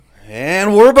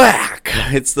And we're back.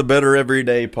 It's the Better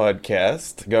Everyday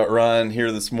podcast. Got Ryan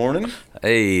here this morning.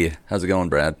 Hey, how's it going,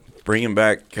 Brad? Bringing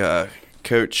back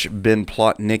Coach Ben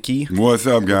Plotnicki. What's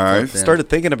up, guys? Started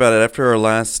thinking about it after our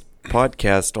last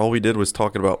podcast. All we did was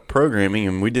talking about programming,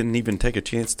 and we didn't even take a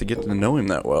chance to get to know him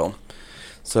that well.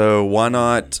 So why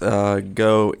not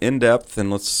go in depth and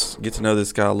let's get to know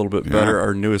this guy a little bit better,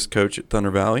 our newest coach at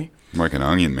Thunder Valley. I'm like an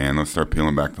onion, man. Let's start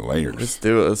peeling back the layers. Let's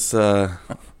do it.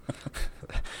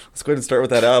 Let's go ahead and start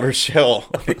with that outer shell.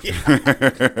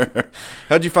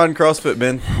 How'd you find CrossFit,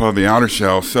 Ben? Well, the outer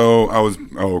shell. So how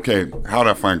did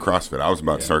I find CrossFit? I was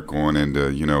about to start going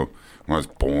into, when I was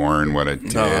born, what I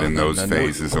did in those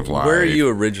phases of life. Where are you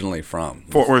originally from?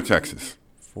 Fort Worth, Texas.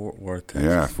 Fort Worth, Texas.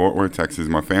 Yeah, Fort Worth, Texas.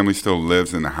 My family still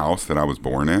lives in the house that I was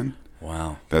born in.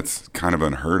 Wow. That's kind of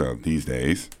unheard of these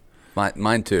days.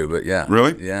 Mine too, but yeah.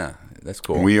 Really? Yeah, that's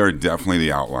cool. We are definitely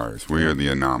the outliers. We are the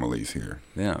anomalies here.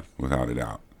 Yeah. Without a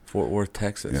doubt. Fort Worth,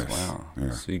 Texas. Yes. Wow.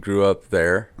 Yeah. So you grew up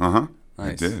there. Uh-huh.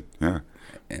 Nice. I did, yeah.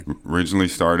 Originally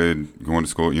started going to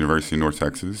school at University of North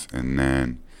Texas and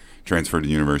then transferred to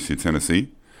University of Tennessee.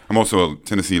 I'm also a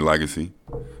Tennessee legacy.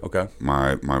 Okay.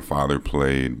 My father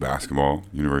played basketball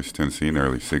University of Tennessee in the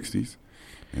early 60s.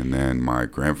 And then my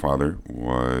grandfather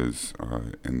was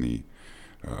in the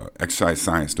exercise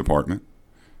science department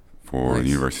for the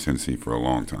University of Tennessee for a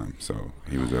long time. So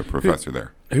he was a professor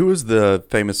there. Who was the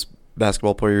famous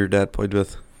basketball player your dad played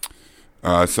with?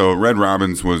 So Red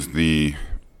Robbins was Red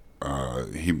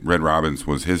Robbins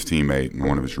was his teammate and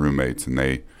one of his roommates,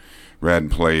 and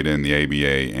Red played in the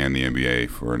ABA and the NBA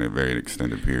for a very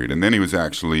extended period. And then he was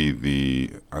actually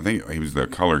I think he was the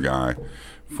color guy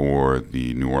for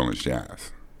the New Orleans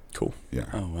Jazz. Cool. Yeah.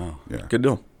 Oh, wow. Yeah. Good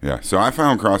deal. Yeah. So I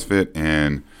found CrossFit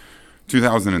in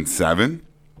 2007.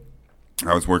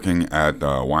 I was working at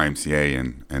YMCA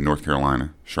in North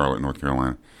Carolina, Charlotte, North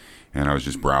Carolina. And I was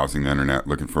just browsing the internet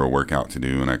looking for a workout to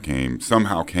do, and I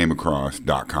somehow came across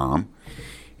 .com.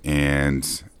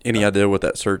 And any idea what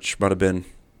that search might have been?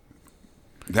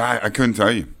 I couldn't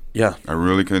tell you. Yeah. I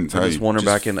really couldn't tell you. I just wonder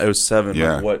back in 07,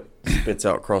 Yeah. what spits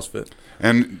out CrossFit.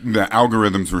 And the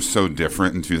algorithms were so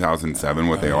different in 2007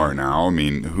 what they are now. I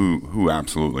mean, who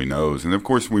absolutely knows? And of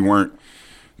course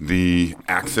the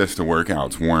access to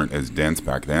workouts weren't as dense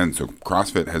back then. So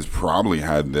CrossFit has probably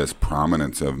had this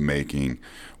prominence of making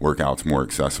workouts more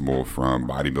accessible, from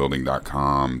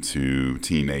bodybuilding.com to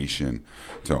T Nation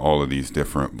to all of these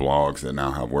different blogs that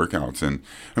now have workouts. And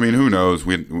I mean, who knows?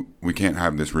 We can't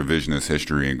have this revisionist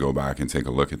history and go back and take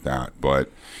a look at that. But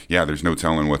yeah, there's no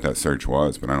telling what that search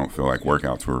was, but I don't feel like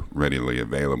workouts were readily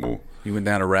available. You went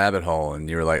down a rabbit hole and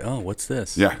you were like, oh, what's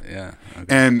this? Yeah. Yeah.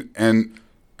 Okay. And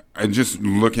I just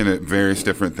looking at various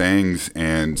different things,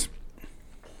 and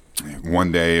one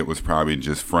day it was probably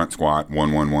just front squat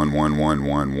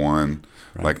 1-1-1-1-1-1-1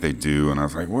 like they do, and I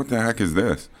was like, what the heck is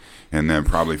this? And then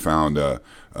probably found an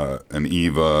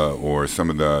Eva or some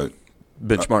of the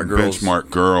benchmark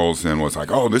girls and was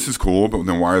like, oh, this is cool, but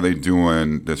then why are they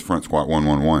doing this front squat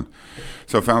 1-1-1?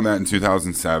 So I found that in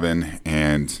 2007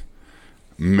 and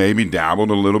maybe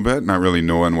dabbled a little bit, not really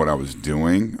knowing what I was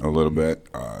doing a little bit.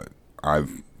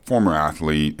 I've former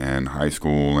athlete in high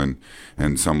school and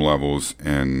some levels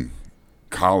in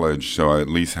college, so I at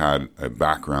least had a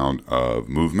background of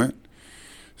movement.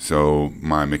 So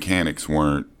my mechanics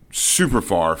weren't super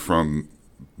far from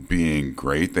being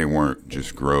great. They weren't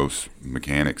just gross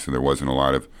mechanics, so there wasn't a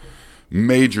lot of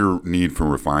major need for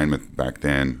refinement back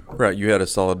then. Right, you had a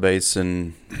solid base,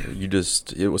 and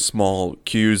it was small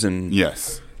cues and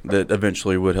yes, that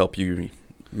eventually would help you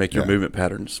make your movement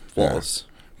patterns flawless. Yeah.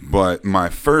 But my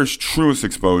first truest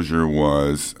exposure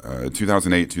was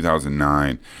 2008,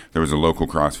 2009. There was a local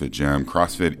CrossFit gym,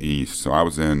 CrossFit East. So I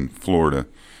was in Florida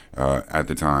at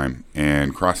the time,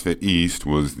 and CrossFit East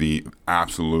was the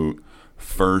absolute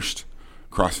first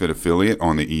CrossFit affiliate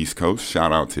on the East Coast.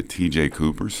 Shout out to TJ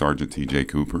Cooper, Sergeant TJ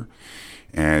Cooper.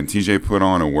 And TJ put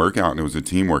on a workout, and it was a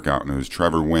team workout, and it was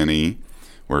Trevor Winnie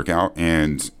workout.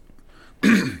 And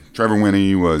Trevor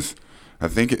Winnie was, I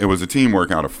think it was a team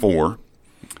workout of 4.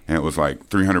 And it was like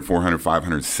 300, 400,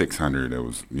 500, 600. It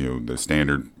was, the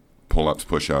standard pull-ups,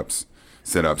 push-ups,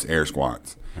 sit-ups, air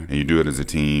squats. And you do it as a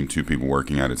team, 2 people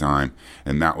working at a time.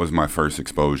 And that was my first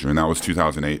exposure. And that was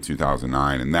 2008,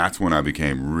 2009. And that's when I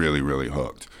became really, really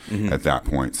hooked at that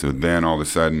point. So then all of a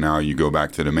sudden now you go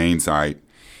back to the main site,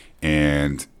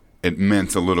 and it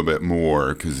meant a little bit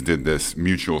more because did this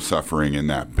mutual suffering in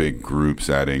that big group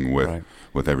setting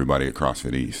with everybody at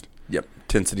CrossFit East. Yep.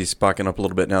 Intensity spiking up a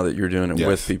little bit now that you're doing it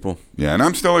with people. Yeah, and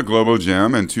I'm still at Globo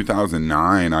Gym. In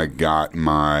 2009, I got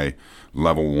my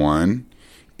level 1,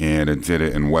 and I did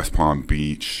it in West Palm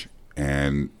Beach.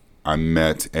 And I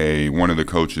met one of the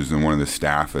coaches and one of the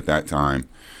staff at that time.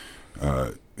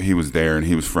 He was there, and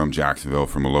he was from Jacksonville,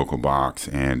 from a local box,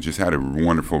 and just had a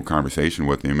wonderful conversation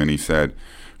with him. And he said,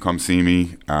 "Come see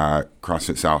me at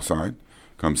CrossFit Southside.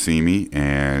 Come see me,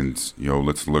 and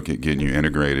let's look at getting you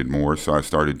integrated more." So I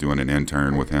started doing an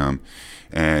intern with him,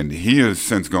 and he has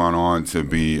since gone on to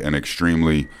be an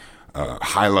extremely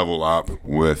high level up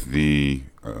with the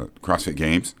CrossFit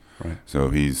Games. Right. So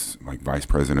he's like vice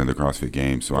president of the CrossFit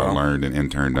Games. So I Wow. learned and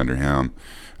interned under him.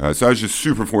 So I was just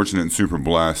super fortunate and super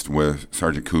blessed with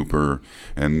Sergeant Cooper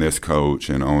and this coach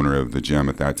and owner of the gym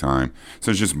at that time. So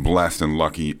I was just blessed and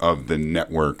lucky of the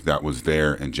network that was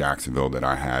there in Jacksonville that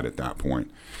I had at that point.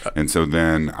 And so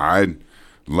then I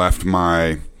left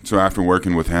so after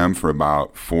working with him for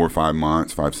about 4 or 5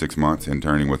 months, 5-6 months,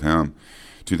 interning with him,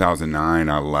 2009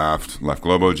 I left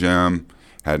Globo Gym,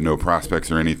 had no prospects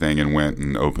or anything, and went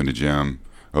and opened a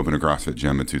CrossFit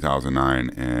gym in 2009.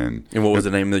 And what was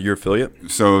the name of your affiliate?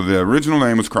 So the original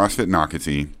name was CrossFit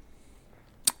Nocatee,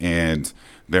 and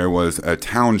there was a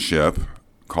township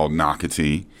called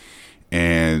Nocatee,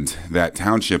 and that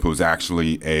township was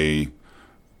actually a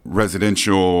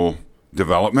residential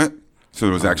development. So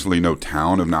there was actually no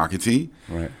town of Nocatee.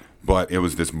 Right. But it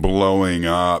was this blowing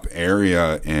up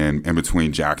area in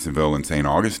between Jacksonville and St.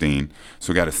 Augustine.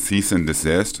 So we got a cease and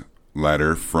desist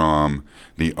letter from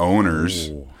the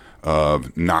owners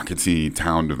of Nocatee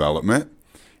Town Development.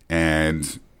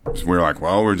 And we were like,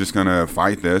 well, we're just going to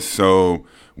fight this. So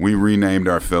we renamed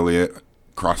our affiliate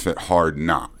CrossFit Hard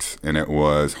Knocks, and it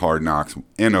was Hard Knocks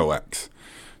NOX.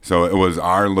 So it was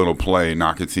our little play.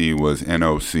 Nocatee was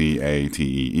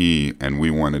NOCATEE, and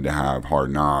we wanted to have Hard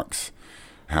Knocks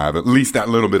have at least that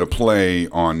little bit of play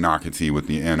on Nocatee with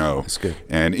the NO. That's good.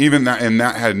 And even that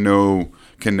had no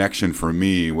connection for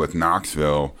me with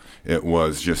Knoxville. It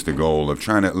was just the goal of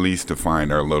trying at least to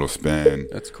find our little spin.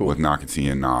 That's cool. With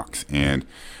Nocatee and Knox. And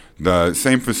the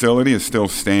same facility is still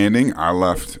standing. I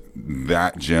left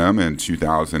that gym in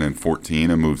 2014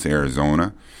 and moved to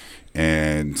Arizona.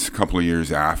 And a couple of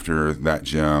years after that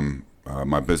gym,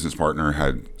 my business partner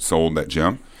had sold that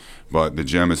gym. But the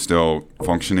gym is still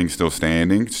functioning, still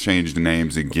standing. It's changed the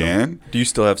names again. Do you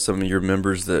still have some of your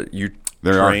members that you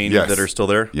There are, trained yes. that are still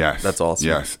there? Yes. That's awesome.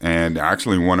 Yes. And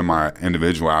actually one of my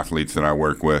individual athletes that I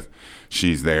work with,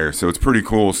 she's there. So it's pretty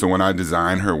cool. So when I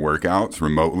design her workouts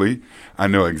remotely, I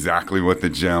know exactly what the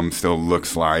gym still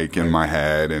looks like in my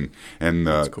head and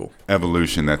the cool.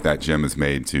 evolution that gym has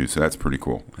made too. So that's pretty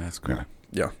cool. That's cool. Yeah.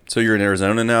 Yeah. So you're in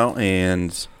Arizona now,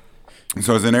 and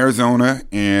So I was in Arizona,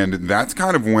 and that's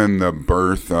kind of when the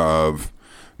birth of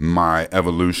my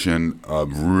evolution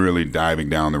of really diving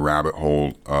down the rabbit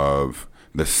hole of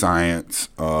the science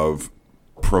of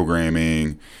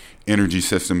programming, energy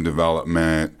system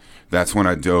development. That's when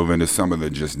I dove into some of the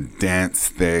just dense,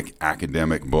 thick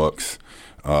academic books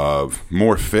of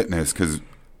more fitness because,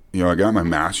 I got my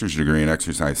master's degree in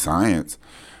exercise science,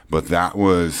 but that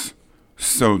was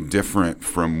so different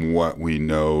from what we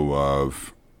know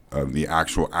of the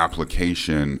actual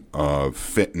application of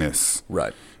fitness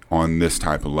right. on this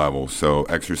type of level. So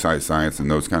exercise science and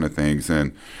those kind of things.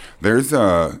 And there's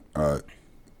a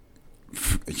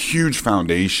huge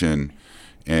foundation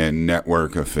and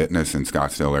network of fitness in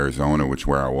Scottsdale, Arizona, which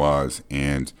where I was.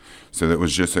 And so that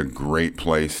was just a great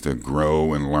place to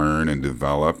grow and learn and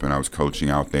develop. And I was coaching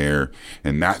out there.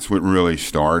 And that's what really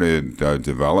started the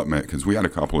development because we had a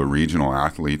couple of regional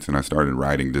athletes and I started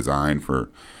writing design for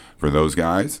those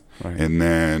guys. Right. And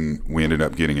then we ended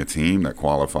up getting a team that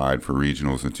qualified for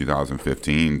regionals in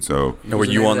 2015. So Now, were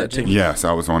you on that team? yes,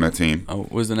 I was on that team. Oh,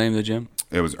 what was the name of the gym?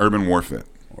 It was Urban Warfit.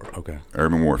 Okay.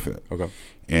 Urban Warfit. Okay.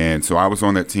 And so I was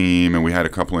on that team, and we had a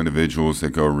couple individuals that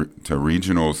go to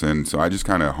regionals, and so I just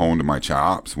kind of honed my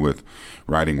chops with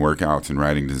writing workouts and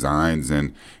writing designs,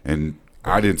 and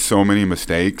I did so many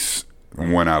mistakes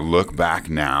when I look back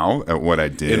now at what I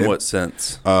did. In what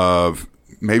sense? Of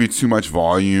maybe too much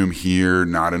volume here,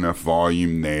 not enough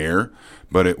volume there,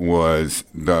 but it was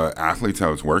the athletes I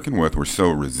was working with were so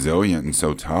resilient and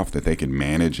so tough that they could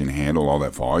manage and handle all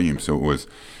that volume. So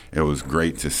it was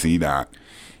great to see that.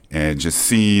 And just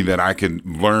see that I could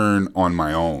learn on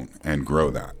my own and grow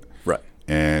that. Right.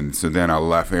 And so then I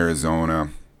left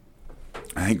Arizona,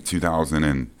 I think 2000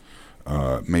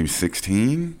 and maybe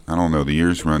 16. I don't know. The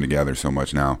years run together so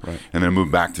much now. Right. And then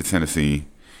moved back to Tennessee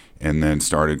and then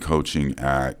started coaching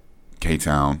at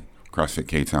K-Town, CrossFit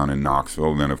K-Town in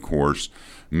Knoxville. And then, of course,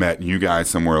 met you guys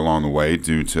somewhere along the way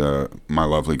due to my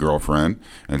lovely girlfriend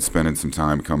and spending some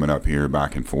time coming up here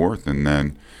back and forth. And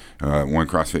then when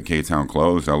CrossFit K-Town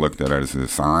closed, I looked at it as a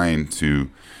sign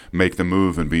to make the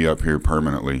move and be up here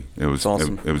permanently. It was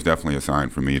awesome. It was definitely a sign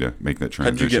for me to make that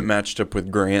transition. How'd you get matched up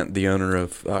with Grant, the owner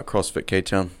of CrossFit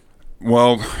K-Town?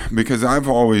 Well, because I've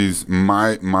always,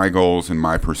 my goals and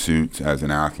my pursuits as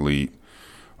an athlete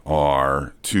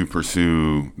are to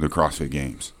pursue the CrossFit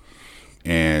Games.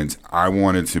 And I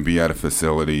wanted to be at a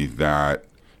facility that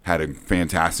had a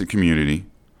fantastic community,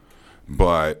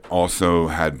 but also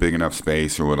had big enough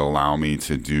space or would allow me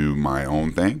to do my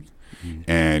own thing. Mm-hmm.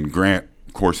 And Grant,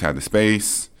 of course, had the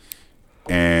space,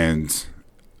 and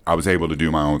I was able to do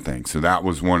my own thing. So that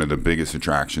was one of the biggest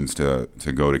attractions to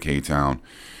go to K-Town.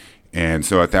 And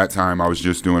so at that time, I was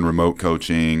just doing remote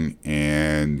coaching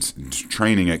and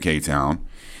training at K-Town.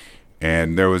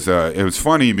 And it was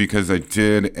funny because I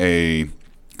did a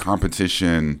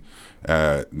competition,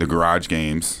 the Garage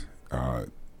Games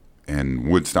in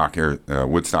Woodstock,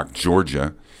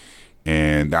 Georgia.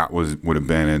 And that would have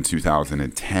been in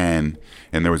 2010.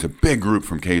 And there was a big group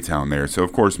from K-Town there. So,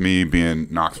 of course, me being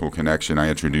Knoxville Connection, I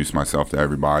introduced myself to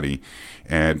everybody.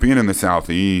 And being in the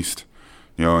Southeast,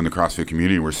 in the CrossFit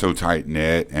community, we're so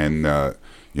tight-knit. And,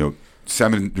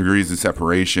 7 degrees of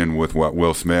separation with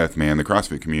Will Smith, man, the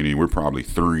CrossFit community, we're probably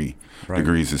 3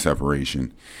 degrees of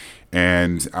separation.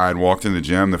 And I'd walked in the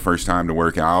gym the first time to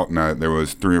work out, and there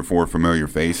was 3 or 4 familiar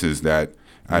faces that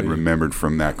I'd remembered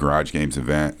from that Garage Games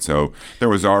event. So there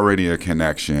was already a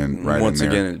connection right Once in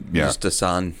there. again, just a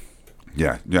sign.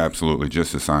 Yeah, absolutely.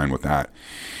 Just a sign with that.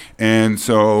 And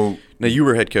so... Now, you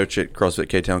were head coach at CrossFit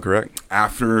K-Town, correct?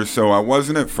 So I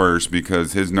wasn't at first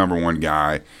because his number one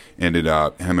guy ended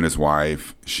up, him and his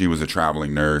wife, she was a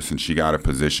traveling nurse and she got a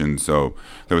position. So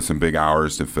there was some big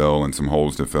hours to fill and some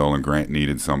holes to fill, and Grant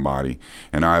needed somebody.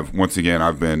 And I've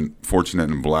been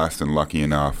fortunate and blessed and lucky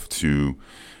enough to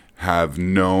have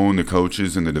known the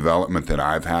coaches and the development that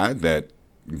I've had that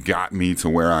got me to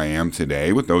where I am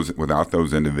today. Without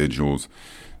those individuals,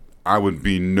 I would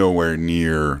be nowhere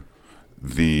near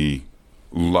the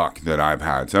luck that I've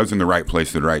had. So I was in the right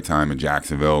place at the right time in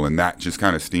Jacksonville, and that just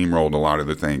kind of steamrolled a lot of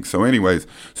the things. So anyways,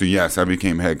 yes, I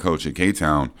became head coach at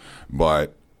K-Town,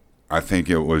 but I think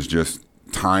it was just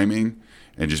timing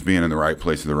and just being in the right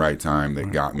place at the right time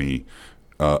that got me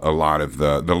a lot of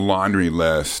the laundry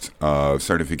list of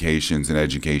certifications and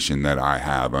education that I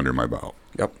have under my belt.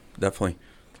 Yep, definitely.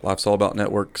 Life's all about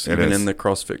networks, even in the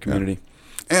CrossFit community.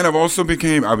 Yeah.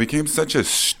 And I became such a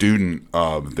student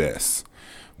of this,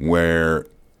 where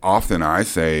often I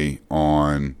say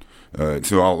to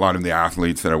a lot of the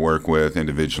athletes that I work with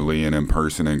individually and in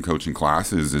person and coaching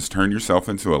classes is turn yourself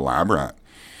into a lab rat.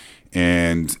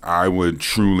 And I would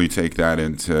truly take that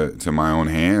into my own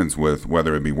hands with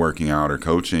whether it be working out or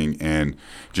coaching, and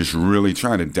just really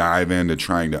trying to dive into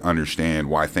trying to understand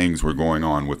why things were going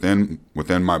on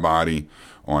within my body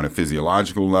on a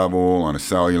physiological level, on a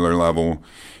cellular level,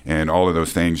 and all of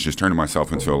those things, just turning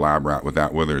myself into a lab rat with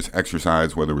that, whether it's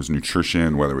exercise, whether it was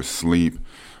nutrition, whether it was sleep,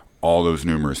 all those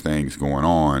numerous things going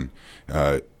on.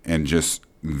 And just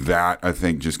that, I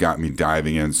think, just got me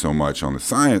diving in so much on the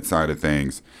science side of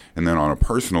things. And then on a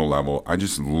personal level, I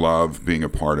just love being a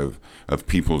part of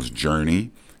people's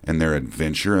journey and their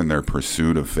adventure and their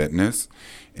pursuit of fitness.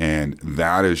 And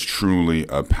that is truly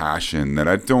a passion that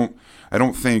I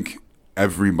don't think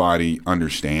everybody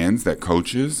understands, that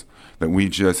coaches, that we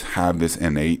just have this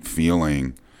innate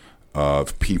feeling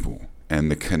of people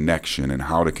and the connection and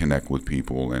how to connect with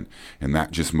people, and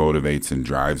that just motivates and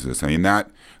drives us. I mean,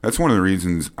 that's one of the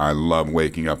reasons I love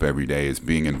waking up every day, is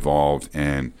being involved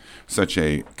in such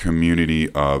a community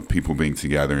of people being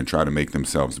together and try to make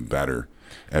themselves better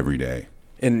every day.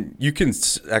 And you can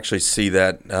actually see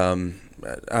that.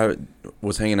 I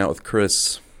was hanging out with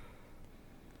Chris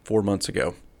 4 months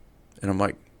ago, and I'm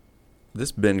like,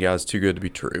 this Ben guy's too good to be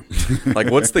true. Like,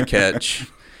 what's the catch?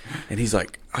 And he's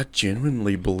like, I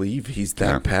genuinely believe he's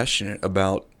that passionate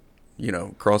about,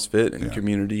 CrossFit and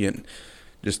community and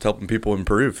just helping people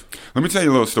improve. Let me tell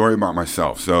you a little story about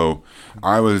myself. So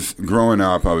growing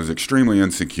up, I was extremely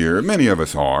insecure. Many of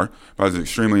us are. But I was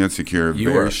extremely insecure,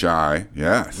 very shy.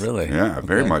 Yes. Really? Yeah,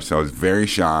 very much so. I was very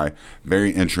shy,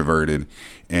 very introverted.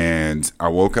 And I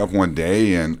woke up one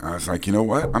day and I was like, you know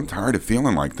what? I'm tired of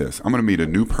feeling like this. I'm going to meet a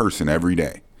new person every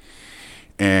day.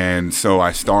 And so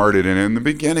I started, and in the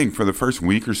beginning, for the first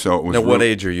week or so, it was... Now, what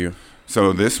age are you?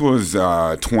 So this was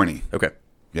 20. Okay.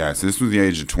 Yeah, so this was the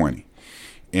age of 20.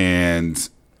 And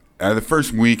the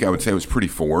first week, I would say it was pretty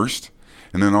forced.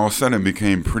 And then all of a sudden, it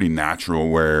became pretty natural,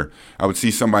 where I would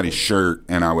see somebody's shirt,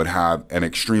 and I would have an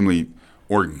extremely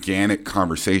organic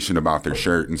conversation about their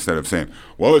shirt instead of saying,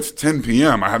 well, it's 10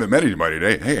 p.m. I haven't met anybody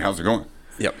today. Hey, how's it going?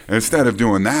 Yep. Instead of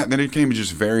doing that, then it became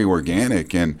just very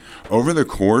organic. And over the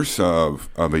course of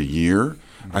a year,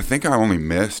 I think I only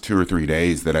missed 2 or 3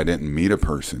 days that I didn't meet a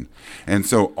person. And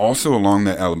so also along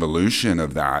the evolution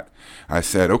of that, I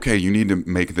said, okay, you need to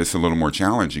make this a little more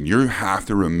challenging. You have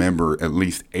to remember at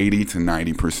least 80 to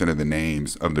 90% of the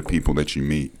names of the people that you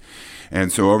meet.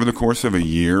 And so over the course of a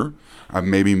year, I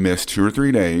maybe missed 2 or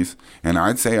 3 days, and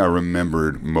I'd say I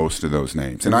remembered most of those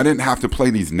names. And I didn't have to play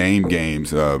these name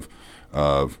games of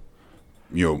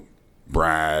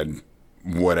Brad,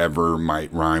 whatever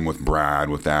might rhyme with Brad,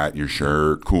 with that, your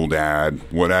shirt, cool dad,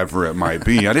 whatever it might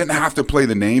be. I didn't have to play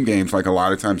the name games like a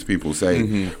lot of times people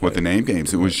say with the name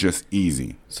games. It was just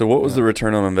easy. So what was the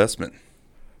return on investment?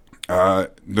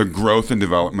 The growth and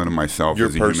development of myself Your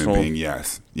as a personal- human being,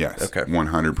 yes, Okay.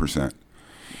 100%.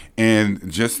 And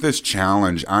just this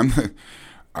challenge, I'm the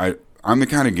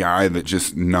kind of guy that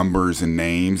just numbers and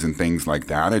names and things like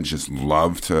that, I just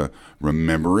love to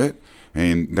remember it.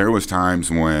 And there was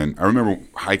times when I remember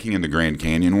hiking in the Grand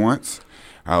Canyon once.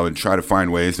 I would try to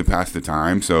find ways to pass the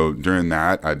time. So during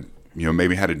that, I'd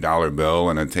maybe had a dollar bill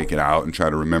and I'd take it out and try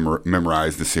to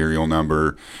memorize the serial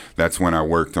number. That's when I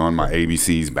worked on my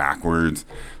ABCs backwards.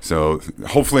 So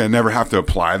hopefully I never have to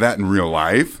apply that in real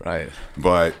life. Right.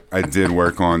 But I did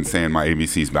work on saying my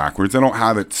ABCs backwards. I don't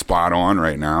have it spot on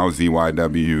right now,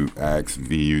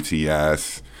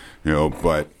 ZYWXVUTS,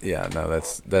 but Yeah, no,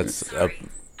 that's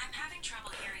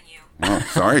oh,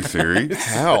 sorry, Siri.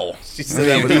 How? she said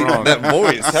that was wrong. That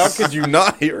voice. How could you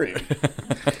not hear him?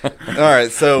 All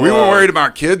right, so We were worried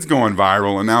about kids going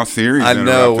viral, and now Siri's I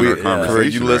know interrupting our for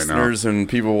conversation you right listeners and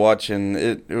people watching,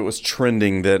 it was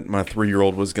trending that my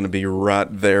 3-year-old was going to be right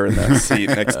there in that seat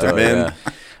next to Ben. Yeah.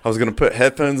 I was going to put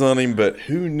headphones on him, but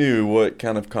who knew what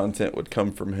kind of content would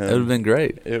come from him? It would have been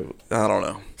great. I don't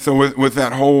know. So with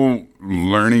that whole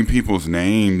learning people's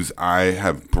names, I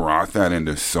have brought that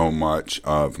into so much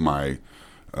of my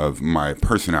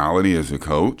personality as a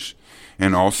coach,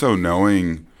 and also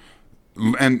knowing,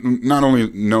 and not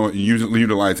only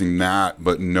utilizing that,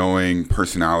 but knowing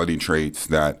personality traits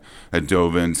that I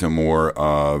dove into more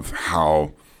of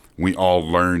how we all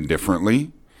learn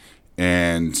differently,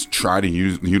 and try to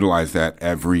utilize that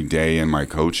every day in my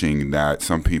coaching. That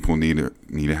some people need to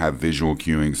have visual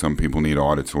cueing, some people need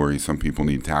auditory, some people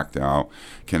need tactile,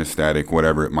 kinesthetic,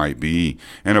 whatever it might be,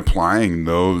 and applying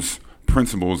those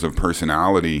principles of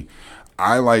personality.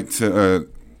 I like to,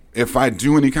 if I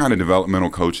do any kind of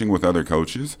developmental coaching with other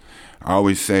coaches, I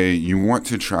always say you want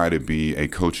to try to be a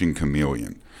coaching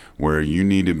chameleon, where you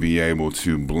need to be able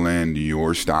to blend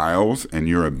your styles and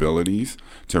your abilities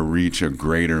to reach a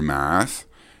greater mass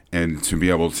and to be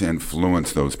able to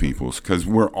influence those peoples, because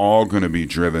we're all going to be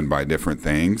driven by different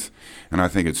things. And I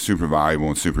think it's super valuable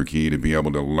and super key to be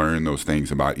able to learn those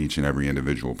things about each and every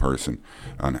individual person,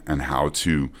 and how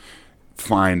to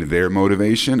find their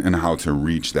motivation and how to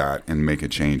reach that and make a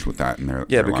change with that in their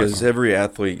Because life. every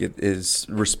athlete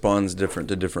responds different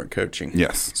to different coaching.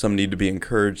 Yes. Some need to be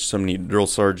encouraged. Some need drill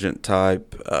sergeant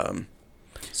type.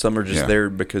 Some are just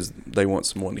there because they want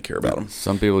someone to care about them.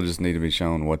 Some people just need to be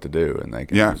shown what to do, and they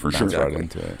can just for bounce sure. right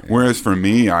into it. Whereas for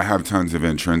me, I have tons of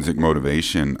intrinsic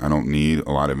motivation. I don't need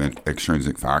a lot of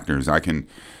extrinsic factors. I can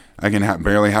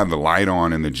barely have the light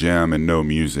on in the gym and no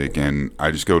music, and I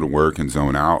just go to work and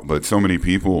zone out. But so many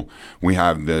people, we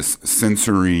have this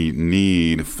sensory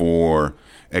need for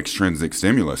extrinsic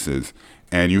stimuluses,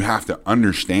 and you have to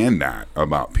understand that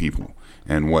about people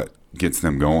and what gets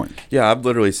them going. Yeah, I've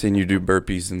literally seen you do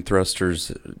burpees and thrusters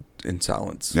in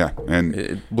silence. Yeah, and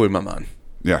It blew my mind.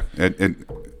 yeah,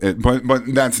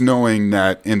 but that's knowing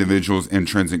that individuals'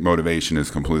 intrinsic motivation is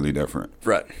completely different.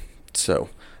 Right. So,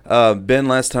 Ben,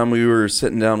 last time we were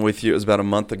sitting down with you, it was about a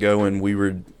month ago, and we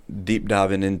were deep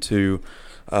diving into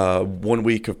 1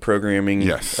 week of programming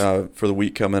for the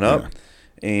week coming up.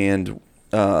 Yeah. And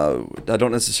I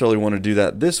don't necessarily want to do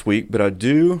that this week, but I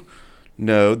do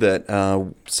know that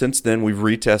since then we've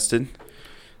retested.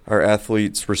 Our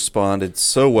athletes responded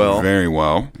so well. Very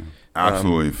well.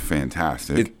 Absolutely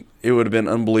fantastic. It would have been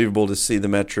unbelievable to see the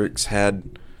metrics had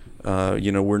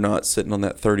we're not sitting on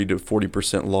that 30 to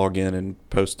 40% login and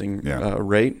posting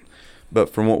rate.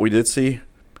 But from what we did see,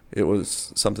 it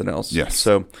was something else. Yes.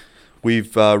 So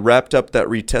we've wrapped up that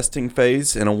retesting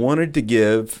phase, and I wanted to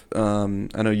give I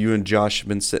know you and Josh have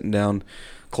been sitting down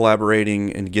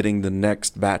collaborating and getting the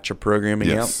next batch of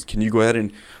programming out. Can you go ahead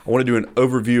and I want to do an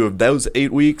overview of those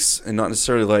 8 weeks and not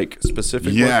necessarily like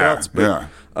specific workouts, but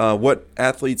what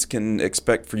athletes can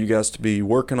expect for you guys to be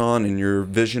working on and your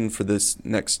vision for this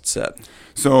next set.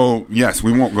 So, yes,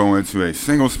 we won't go into a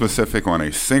single specific on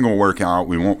a single workout.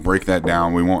 We won't break that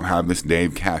down. We won't have this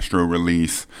Dave Castro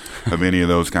release of any of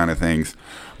those kind of things.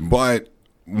 But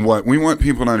what we want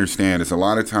people to understand is a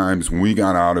lot of times we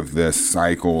got out of this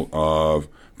cycle of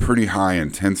pretty high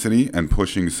intensity and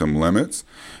pushing some limits.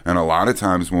 And a lot of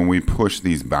times when we push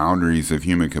these boundaries of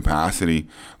human capacity,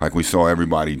 like we saw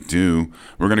everybody do,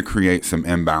 we're going to create some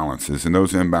imbalances. And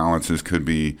those imbalances could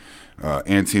be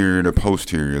anterior to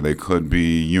posterior. They could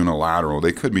be unilateral.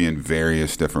 They could be in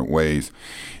various different ways.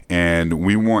 And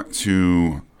we want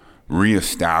to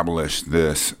reestablish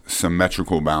this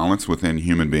symmetrical balance within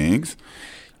human beings.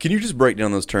 Can you just break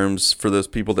down those terms for those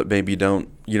people that maybe don't,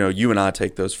 you and I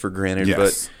take those for granted,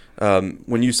 Yes. but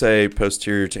when you say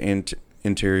posterior to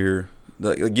interior,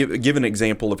 give an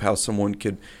example of how someone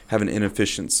could have an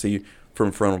inefficiency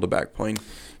from frontal to back plane.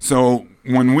 So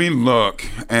when we look,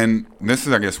 and this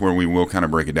is, I guess, where we will kind of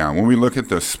break it down. When we look at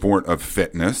the sport of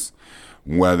fitness,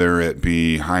 whether it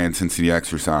be high-intensity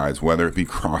exercise, whether it be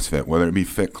CrossFit, whether it be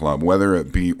Fit Club, whether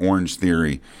it be Orange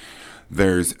Theory,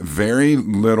 there's very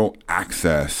little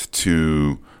access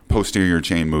to posterior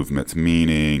chain movements,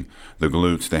 meaning the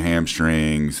glutes, the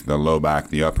hamstrings, the low back,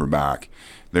 the upper back.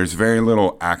 There's very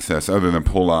little access other than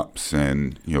pull-ups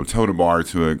and toe to bar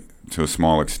to a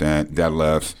small extent,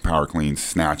 deadlifts, power cleans,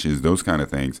 snatches, those kind of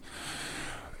things.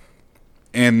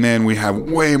 And then we have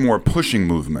way more pushing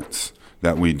movements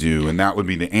that we do, and that would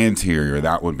be the anterior.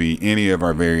 That would be any of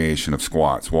our variation of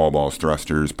squats, wall balls,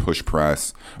 thrusters, push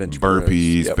press, Bench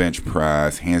burpees, press, yep. bench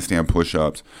press, handstand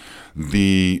push-ups.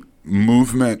 The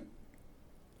movement,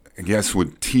 I guess,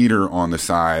 would teeter on the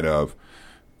side of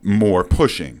more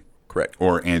pushing. Correct.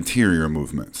 Or anterior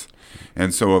movements.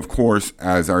 And so, of course,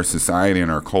 as our society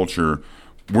and our culture,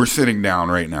 we're sitting down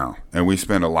right now, and we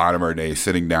spend a lot of our day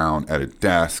sitting down at a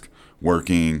desk,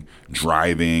 working,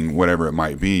 driving, whatever it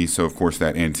might be. So, of course,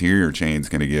 that anterior chain is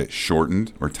going to get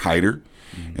shortened or tighter.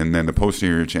 Mm-hmm. And then the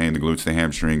posterior chain, the glutes, the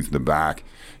hamstrings, the back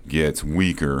gets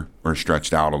weaker or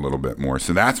stretched out a little bit more.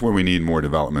 So that's where we need more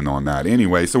development on that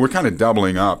anyway. So we're kind of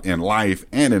doubling up in life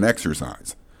and in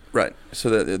exercise. Right.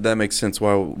 So that makes sense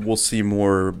why we'll see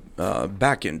more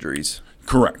back injuries.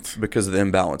 Correct. Because of the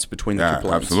imbalance between the two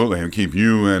planes. Absolutely. And keep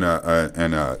you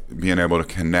and being able to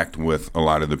connect with a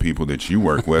lot of the people that you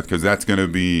work with, because that's going to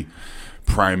be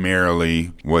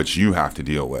primarily what you have to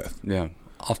deal with. Yeah.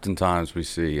 Oftentimes we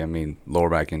see, lower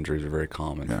back injuries are very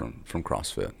common from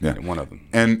CrossFit. Yeah. One of them.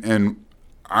 And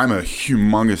I'm a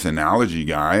humongous analogy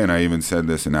guy, and I even said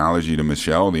this analogy to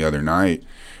Michelle the other night.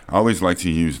 I always like to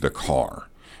use the car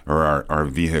or our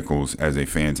vehicles as a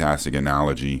fantastic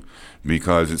analogy,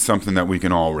 because it's something that we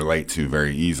can all relate to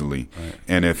very easily. Right.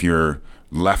 And if your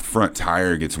left front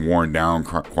tire gets worn down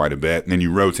quite a bit, and then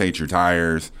you rotate your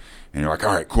tires, and you're like,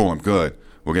 all right, cool, I'm good.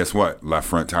 Well, guess what? Left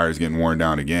front tire is getting worn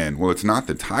down again. Well, it's not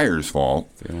the tire's fault.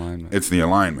 It's the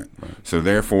alignment. Right. So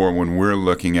therefore, when we're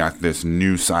looking at this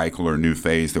new cycle or new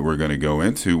phase that we're going to go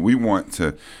into, we want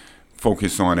to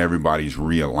focus on everybody's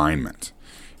realignment.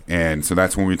 And so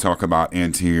that's when we talk about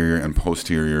anterior and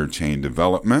posterior chain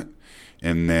development.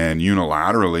 And then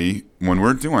unilaterally, when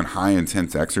we're doing high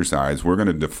intense exercise, we're going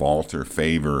to default or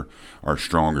favor our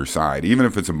stronger side, even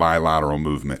if it's a bilateral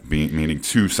movement, meaning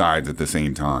two sides at the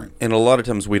same time. And a lot of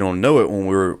times we don't know it when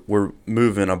we're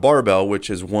moving a barbell, which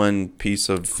is one piece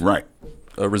of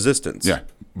resistance. Yeah.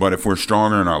 But if we're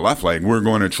stronger in our left leg, we're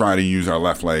going to try to use our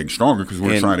left leg stronger because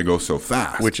we're trying to go so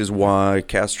fast. Which is why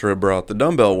Castro brought the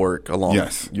dumbbell work along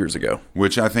years ago.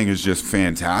 Which I think is just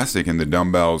fantastic. And the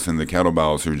dumbbells and the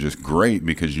kettlebells are just great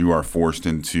because you are forced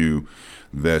into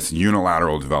this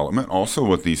unilateral development. Also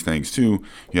with these things, too,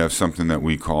 you have something that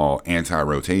we call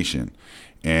anti-rotation.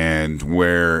 And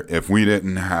where if we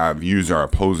didn't use our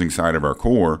opposing side of our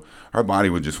core, our body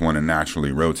would just want to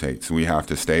naturally rotate. So we have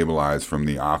to stabilize from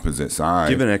the opposite side.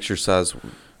 Give an exercise.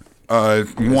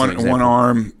 One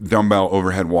arm dumbbell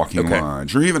overhead walking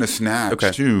lunge, or even a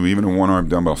snatch too, even a one arm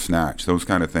dumbbell snatch, those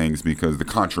kind of things, because the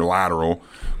contralateral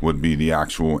would be the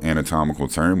actual anatomical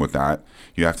term with that.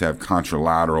 You have to have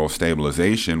contralateral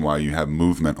stabilization while you have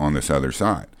movement on this other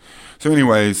side. So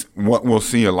anyways, what we'll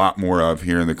see a lot more of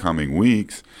here in the coming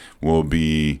weeks will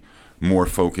be more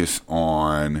focus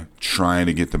on trying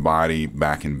to get the body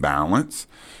back in balance.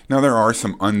 Now, there are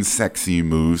some unsexy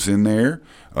moves in there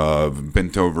of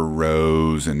bent over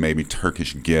rows and maybe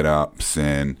Turkish get-ups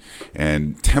and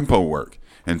tempo work.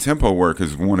 And tempo work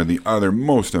is one of the other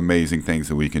most amazing things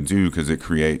that we can do because it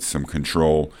creates some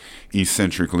control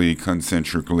eccentrically,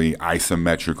 concentrically,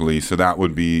 isometrically. So that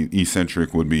would be,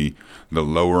 eccentric would be the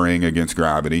lowering against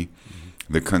gravity.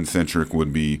 The concentric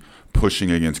would be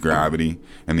pushing against gravity,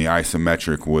 and the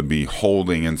isometric would be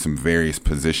holding in some various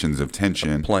positions of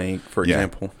tension. Plank, for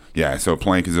example. Yeah, so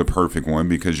plank is a perfect one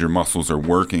because your muscles are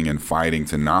working and fighting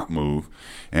to not move.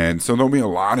 And so there'll be a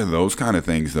lot of those kind of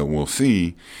things that we'll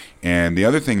see. And the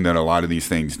other thing that a lot of these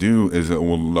things do is it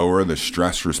will lower the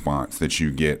stress response that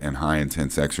you get in high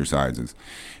intense exercises.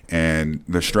 And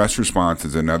the stress response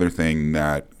is another thing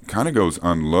that kind of goes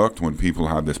unlooked when people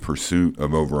have this pursuit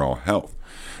of overall health.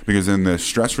 Because in the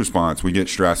stress response, we get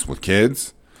stressed with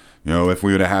kids. You know, if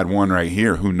we would have had one right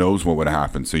here, who knows what would have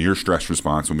happened? So your stress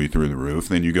response will be through the roof.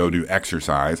 Then you go do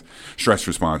exercise. Stress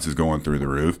response is going through the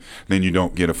roof. Then you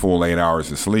don't get a full 8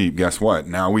 hours of sleep. Guess what?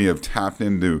 Now we have tapped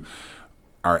into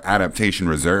our adaptation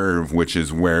reserve, which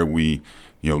is where we,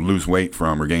 lose weight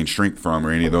from or gain strength from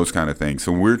or any of those kind of things.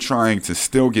 So we're trying to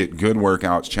still get good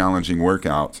workouts, challenging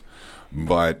workouts,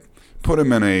 but put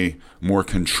them in a more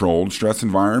controlled stress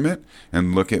environment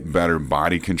and look at better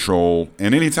body control.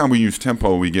 And anytime we use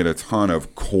tempo, we get a ton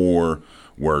of core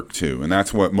work too. And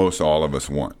that's what most all of us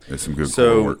want, is some good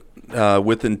core work. So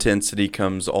with intensity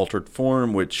comes altered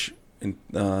form, which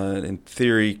in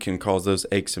theory can cause those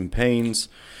aches and pains.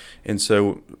 And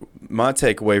so my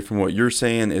takeaway from what you're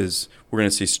saying is we're going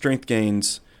to see strength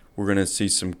gains. We're going to see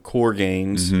some core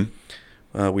gains.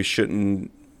 Mm-hmm. We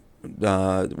shouldn't,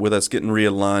 with us getting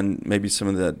realigned, maybe some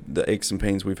of the aches and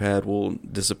pains we've had will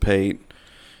dissipate.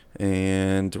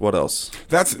 And what else?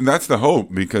 That's the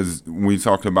hope, because we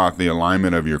talked about the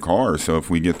alignment of your car. So if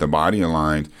we get the body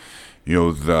aligned,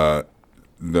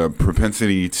 the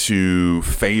propensity to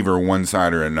favor one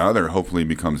side or another hopefully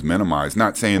becomes minimized.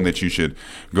 Not saying that you should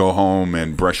go home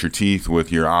and brush your teeth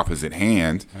with your opposite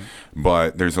hand,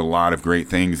 but there's a lot of great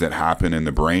things that happen in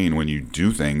the brain when you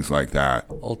do things like that.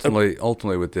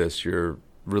 Ultimately with this, you're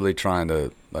really trying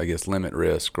to, I guess, limit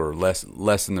risk or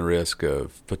lessen the risk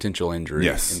of potential injury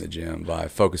in the gym by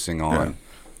focusing on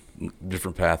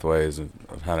different pathways of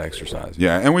how to exercise.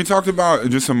 Yeah, and we talked about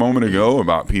just a moment ago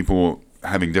about people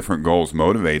having different goals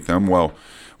motivate them. Well,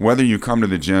 whether you come to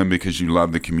the gym because you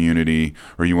love the community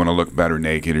or you want to look better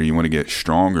naked or you want to get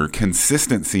stronger,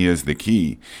 consistency is the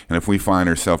key. And if we find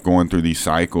ourselves going through these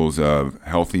cycles of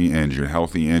healthy,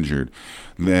 injured,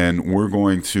 then we're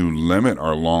going to limit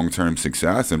our long-term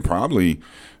success and probably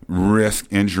risk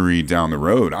injury down the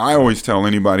road. I always tell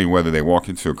anybody, whether they walk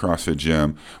into a CrossFit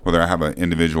gym, whether I have an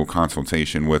individual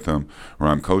consultation with them or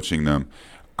I'm coaching them,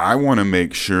 I want to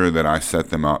make sure that I set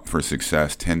them up for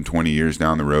success 10, 20 years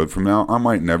down the road from now. I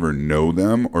might never know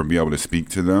them or be able to speak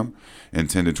to them in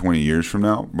 10 to 20 years from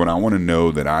now, but I want to know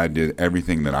that I did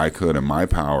everything that I could in my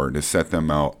power to set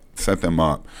them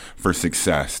up for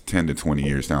success 10 to 20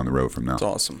 years down the road from now. That's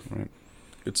awesome. Right.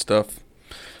 Good stuff.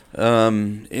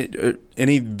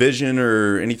 Any vision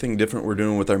or anything different we're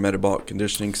doing with our metabolic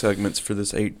conditioning segments for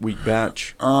this 8-week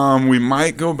batch? We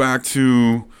might go back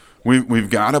to... We've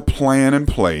got a plan in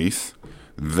place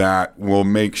that will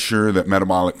make sure that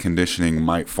metabolic conditioning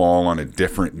might fall on a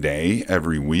different day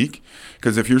every week.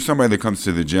 Because if you're somebody that comes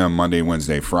to the gym Monday,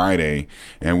 Wednesday, Friday,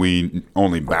 and we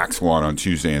only back squat on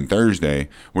Tuesday and Thursday,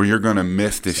 well, you're going to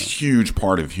miss this huge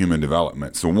part of human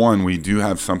development. So one, we do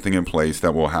have something in place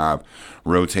that will have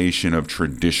rotation of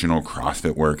traditional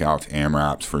CrossFit workouts,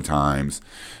 AMRAPs for times,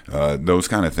 those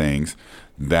kind of things,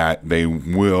 that they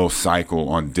will cycle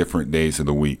on different days of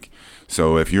the week.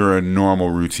 So if you're a normal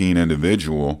routine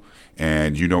individual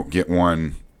and you don't get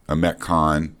a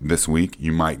Metcon this week,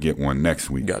 you might get one next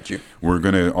week. Got you. We're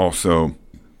going to also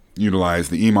utilize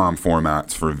the EMOM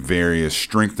formats for various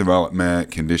strength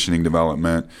development, conditioning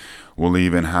development. We'll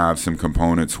even have some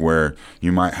components where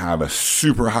you might have a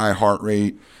super high heart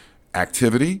rate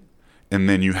activity, and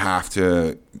then you have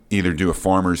to either do a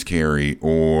farmer's carry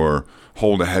or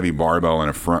hold a heavy barbell in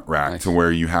a front rack to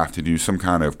where you have to do some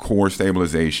kind of core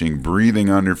stabilization, breathing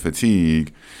under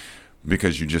fatigue,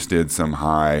 because you just did some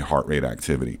high heart rate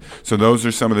activity. So those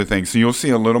are some of the things. So you'll see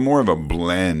a little more of a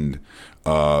blend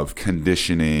of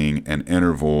conditioning and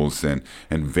intervals and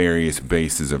various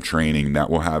bases of training that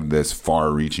will have this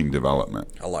far-reaching development.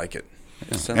 I like it.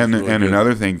 And really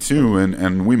another thing too,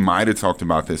 and we might have talked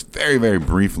about this very, very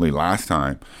briefly last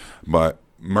time, but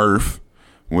Murph,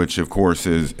 which of course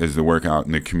is the workout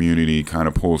in the community, kind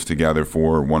of pulls together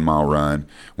for 1 mile run,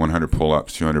 100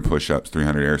 pull-ups, 200 push-ups,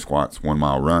 300 air squats, 1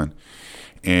 mile run.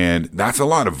 And that's a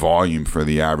lot of volume for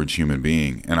the average human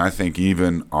being. And I think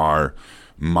even our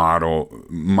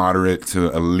moderate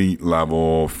to elite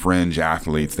level fringe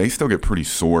athletes, they still get pretty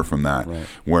sore from that,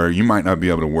 where you might not be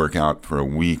able to work out for a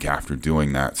week after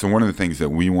doing that. So one of the things that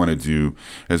we want to do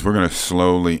is we're going to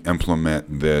slowly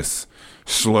implement this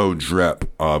slow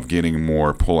drip of getting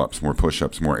more pull-ups, more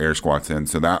push-ups, more air squats in.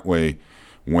 So that way,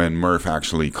 when Murph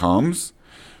actually comes,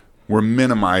 we're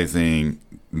minimizing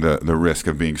the risk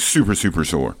of being super, super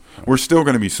sore. We're still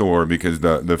going to be sore because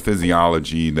the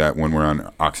physiology that when we're on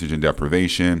oxygen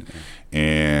deprivation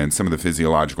and some of the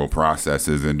physiological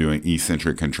processes and doing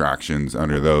eccentric contractions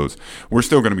under those, we're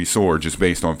still going to be sore just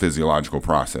based on physiological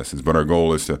processes. But our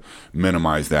goal is to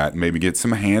minimize that and maybe get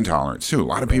some hand tolerance too. A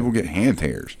lot of people get hand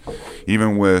tears,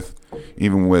 even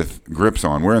with grips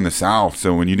on. We're in the South,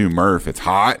 so when you do Murph, it's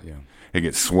hot. Yeah. It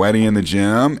gets sweaty in the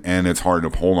gym, and it's hard to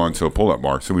hold on to a pull-up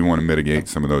bar. So we want to mitigate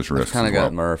some of those risks. I've kind of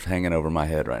got Murph hanging over my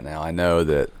head right now. I know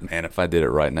that, man, if I did it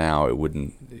right now, I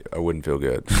wouldn't feel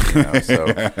good.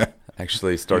 So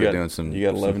actually started doing some. You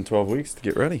got 11, 12 weeks to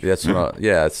get ready. That's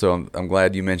what so I'm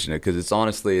glad you mentioned it, because it's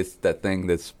that thing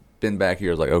that's been back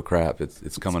here. It's like, oh crap,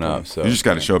 it's coming up. So you just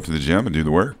got to show up to the gym and do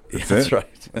the work. That's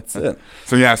right. That's it.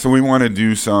 So we want to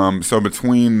do some. So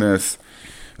between this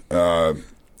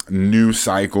new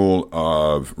cycle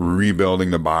of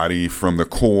rebuilding the body from the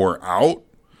core out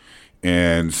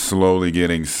and slowly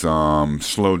getting some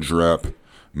slow drip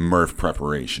Murph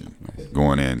preparation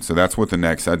going in. So that's what the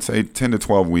next, I'd say 10 to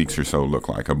 12 weeks or so look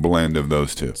like, a blend of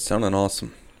those two. Sounding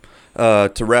awesome.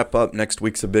 To wrap up, next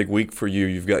week's a big week for you.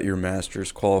 You've got your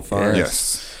Masters qualifiers.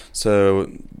 Yes.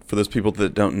 So for those people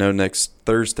that don't know, next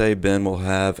Thursday, Ben will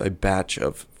have a batch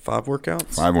of 5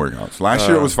 workouts. 5 workouts. Last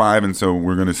year it was 5, and so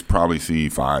we're going to probably see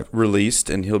 5. Released,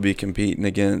 and he'll be competing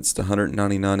against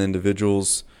 199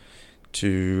 individuals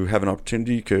to have an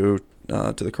opportunity to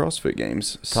go to the CrossFit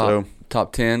Games.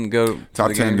 Top 10 go.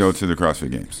 Top 10 go to the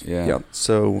CrossFit Games. Yeah. Yeah.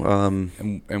 So.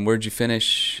 And where'd you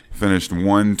finish? Finished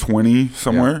 120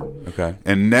 somewhere. Yeah. Okay.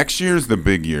 And next year's the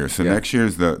big year. So next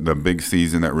year's the big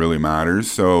season that really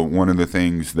matters. So one of the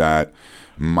things that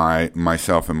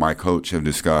myself and my coach have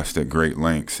discussed at great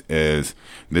lengths is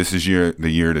this is the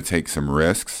year to take some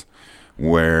risks,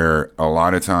 where a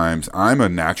lot of times I'm a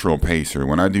natural pacer.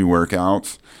 When I do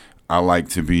workouts, I like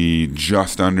to be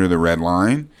just under the red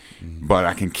line, but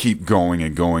I can keep going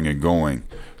and going and going.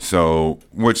 So,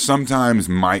 which sometimes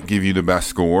might give you the best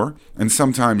score, and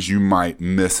sometimes you might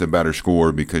miss a better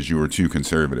score because you were too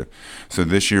conservative. So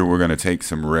this year we're going to take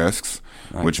some risks,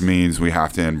 which means we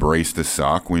have to embrace the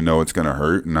suck. We know it's going to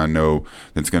hurt, and I know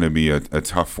it's going to be a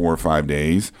tough 4 or 5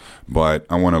 days, but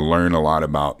I want to learn a lot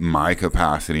about my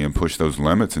capacity and push those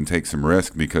limits and take some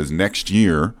risk, because next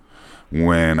year,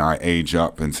 when I age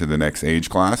up into the next age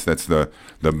class, that's the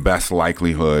best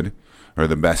likelihood or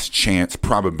the best chance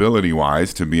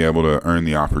probability-wise to be able to earn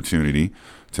the opportunity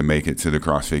to make it to the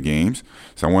CrossFit Games.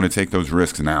 So I want to take those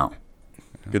risks now.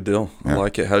 Good deal. I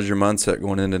like it. How's your mindset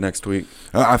going into next week?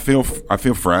 I feel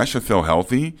fresh. I feel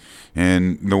healthy.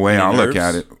 And the way I look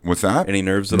at it, what's that? Any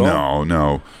nerves at all?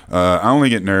 No. I only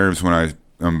get nerves when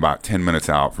I'm about 10 minutes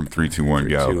out from 3, 2, 1,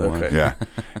 go. 2, 1. Okay. Yeah.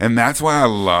 And that's why I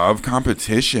love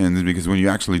competitions, because when you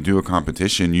actually do a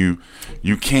competition, you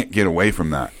can't get away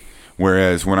from that.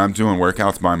 Whereas when I'm doing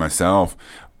workouts by myself,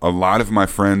 a lot of my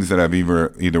friends that I've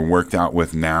either worked out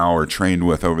with now or trained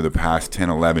with over the past 10,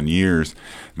 11 years,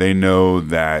 they know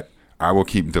that I will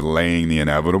keep delaying the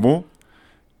inevitable,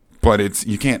 but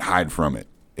you can't hide from it.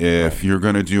 If you're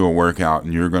going to do a workout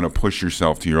and you're going to push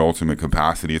yourself to your ultimate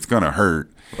capacity, it's going to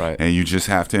hurt. Right. And you just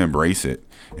have to embrace it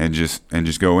and just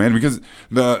go in, because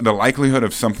the likelihood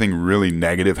of something really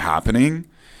negative happening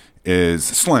is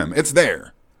slim. It's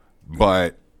there.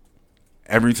 But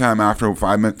every time after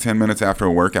 10 minutes after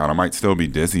a workout, I might still be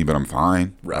dizzy, but I'm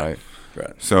fine. Right.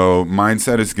 So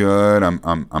mindset is good.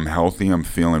 I'm healthy. I'm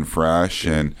feeling fresh,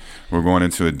 and we're going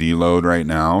into a deload right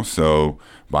now. So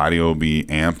body will be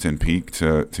amped and peaked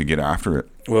to get after it.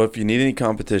 Well, if you need any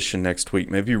competition next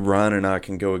week, maybe Ryan and I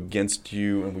can go against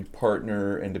you, and we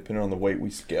partner, and depending on the weight,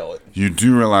 we scale it. You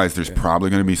do realize there's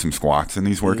probably going to be some squats in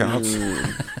these workouts?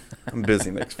 I'm busy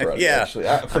next Friday, Yeah. actually.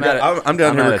 I'm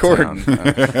down here recording. All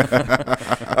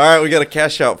right, we got a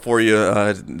cash out for you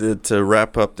to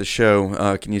wrap up the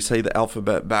show. Can you say the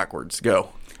alphabet backwards? Go.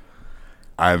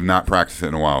 I have not practiced it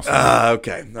in a while. So.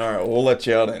 Okay. All right, we'll let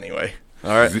you out anyway.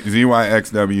 All right.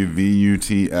 ZYXW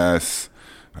VUTS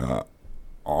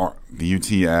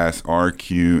VUTS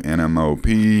RQ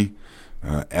NMOP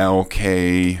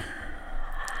LK.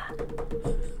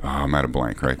 Oh, I'm at a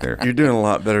blank right there. You're doing a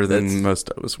lot better than most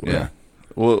of us will. Yeah.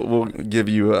 We'll give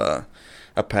you a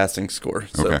passing score.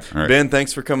 So, Okay, all right. Ben,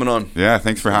 thanks for coming on. Yeah,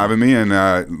 thanks for having me, and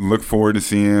look forward to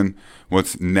seeing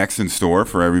what's next in store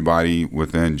for everybody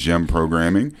within gym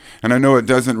programming. And I know it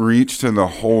doesn't reach to the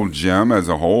whole gym as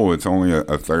a whole. It's only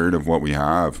a third of what we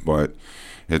have, but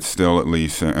it's still at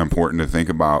least important to think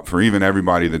about for even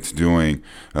everybody that's doing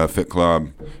Fit Club,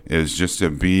 is just to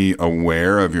be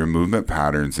aware of your movement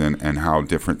patterns and how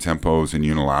different tempos and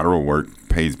unilateral work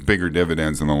pays bigger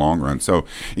dividends in the long run. So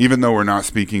even though we're not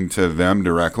speaking to them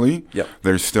directly,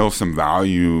 there's still some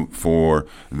value for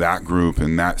that group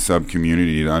and that sub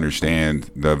community to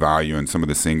understand the value in some of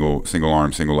the single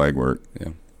arm, single leg work.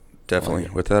 Yeah, definitely,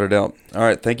 without a doubt. All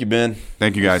right, thank you, Ben.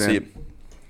 Thank you, guys. See you.